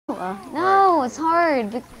No, it's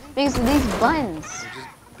hard because of these buttons.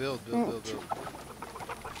 Just build.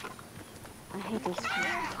 I hate these.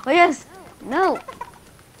 Oh yes. No.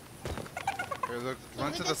 Here, look.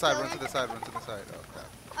 Run to the side. Oh, crap.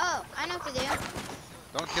 Oh, I know what to do.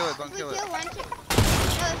 Don't kill it. If we kill one chicken,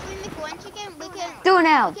 no, if we make one chicken, we can. Do it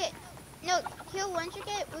now. No, kill one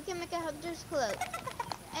chicken, we can make a hunter's cloak.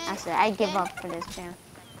 I said I give up for this champ.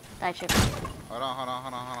 That chicken. Hold on.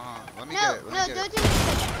 Let me No, get it. don't do it.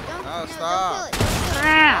 No, stop.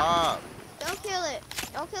 Don't kill it.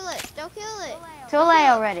 Don't kill it. Too late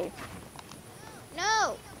already.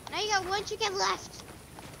 No, now you got one chicken left.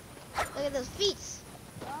 Look at those feet.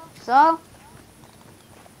 So?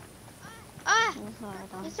 Ah,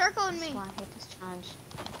 you circled me. That's why I hate this challenge.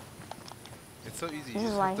 It's so easy. You This is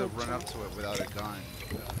just why have to I hate run up to it without a gun.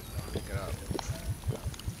 Pick it up.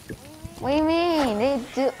 What do you mean?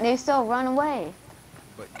 They still run away.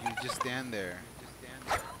 But you just stand there.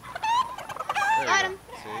 Got him.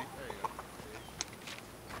 See?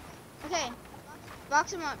 Okay,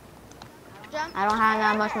 box him up. Jump. I don't have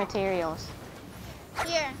that much materials.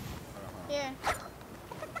 Here.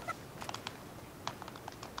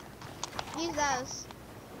 Use those.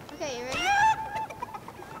 Okay, you ready? Here.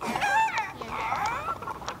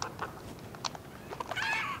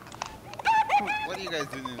 What are you guys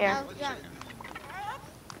doing in Here. there? Jump.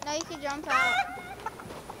 Now you can jump out.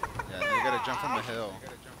 Yeah, you gotta jump from the hill.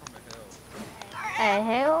 A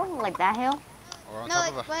hill? Like that hill? Or on No, top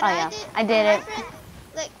like of a... what Oh, yeah. I did my it. Friend,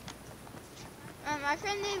 my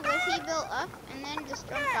friend did was he built up and then just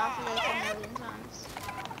jumped off of it a million times.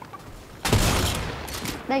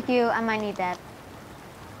 Thank you. I might need that.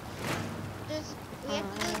 We have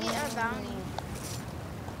to go get our bounty.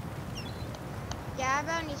 Yeah, our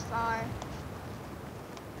bounty's far.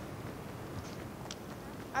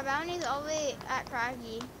 Our bounty's all the way at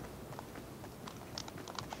Craggy.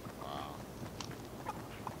 Wow.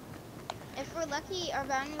 If we're lucky, our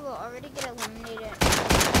bounty will already get eliminated.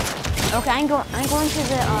 Okay, I'm going to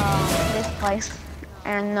the this place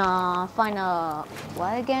and find a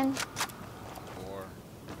what again? Boar.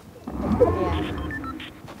 Yeah.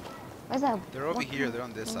 Where's that? They're over here. They're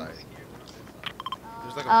on this side.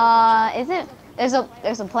 There's like a Is it?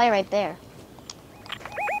 There's a play right there.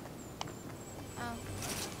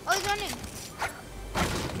 Oh, he's running.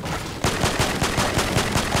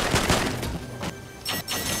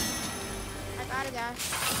 I got a guy.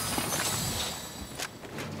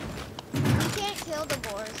 He can't kill the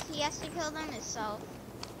boars. He has to kill them himself.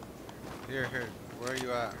 Here. Where are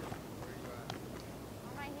you at?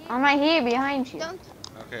 I'm right here behind you. Don't.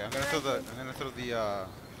 Okay, I'm gonna throw the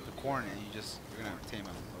corn and you're gonna tame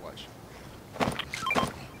him. Watch.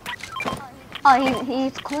 Oh, he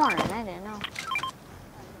eats corn. I didn't know.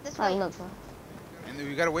 This Oh, way. look. And then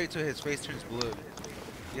we gotta wait till his face turns blue.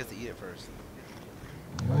 He has to eat it first.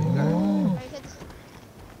 Oh, you got it. Or you could just do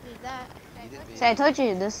that. Eat it, baby. See, I told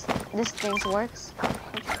you this thing works.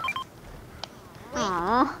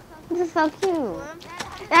 Aww, this is so cute.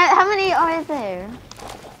 How many are there?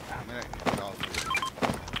 I'm gonna eat all three.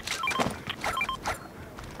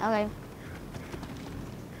 Okay.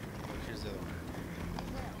 Here's the other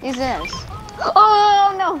one. Use this.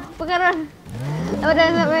 Oh no! We gotta. Oh,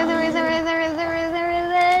 there's it. Where is it?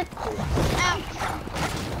 Ouch.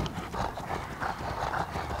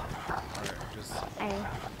 Alright, just... Hey.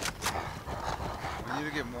 We need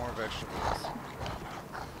to get more vegetables.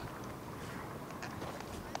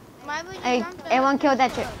 Why would you Hey, jump down? everyone killed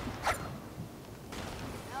that chick.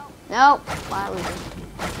 Nope. Why would you?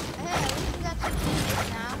 Hey, at least we got some chickens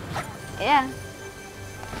now. Yeah.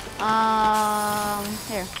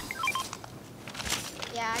 Here.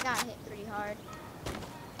 Yeah, I got hit pretty hard.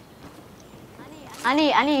 I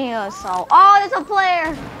need a soul. Oh, there's a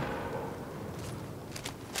player.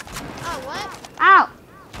 Oh, what? Ow.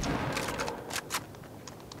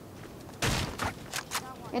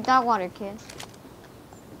 Your dog water, kid.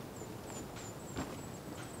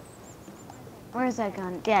 Where's that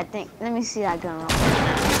gun? Yeah, let me see that gun real quick.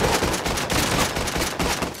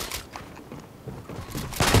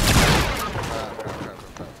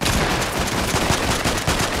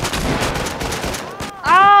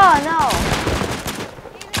 Oh no!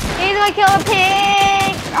 He's gonna kill a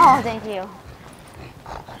pig! Oh, thank you.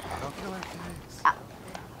 Don't kill our pigs. Ow.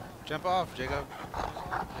 Jump off, Jacob.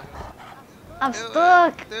 I'm Do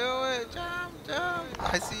stuck. it. Do it. Jump.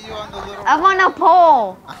 I see you on the little... I'm on a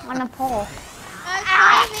pole. I'm on a pole.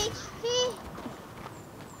 5 HP.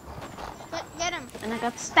 Get him. And I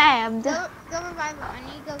got stabbed. Go revive him. I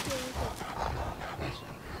need to go kill you.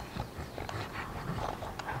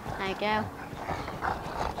 There you go.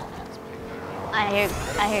 I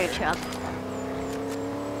hear a truck.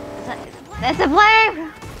 That's a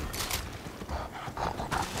player.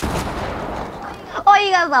 Oh,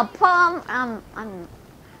 you got the palm.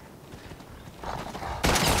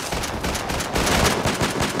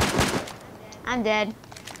 I'm dead.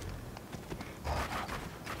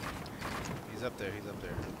 He's up there. He's up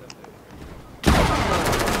there.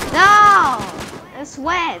 No! The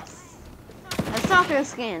sweats. The soccer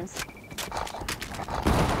skins.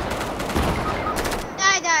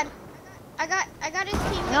 I died. I got his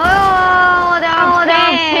team. No,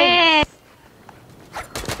 they're pissed.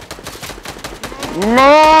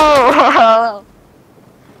 No!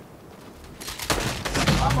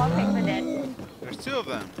 Oh, my pigs are dead. There's two of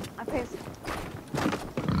them. My pigs.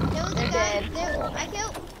 There was a guy. I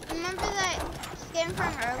killed. Remember that skin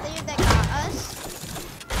from earlier that got us?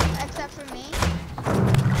 Except for me.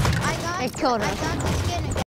 They killed us. I got the skin again.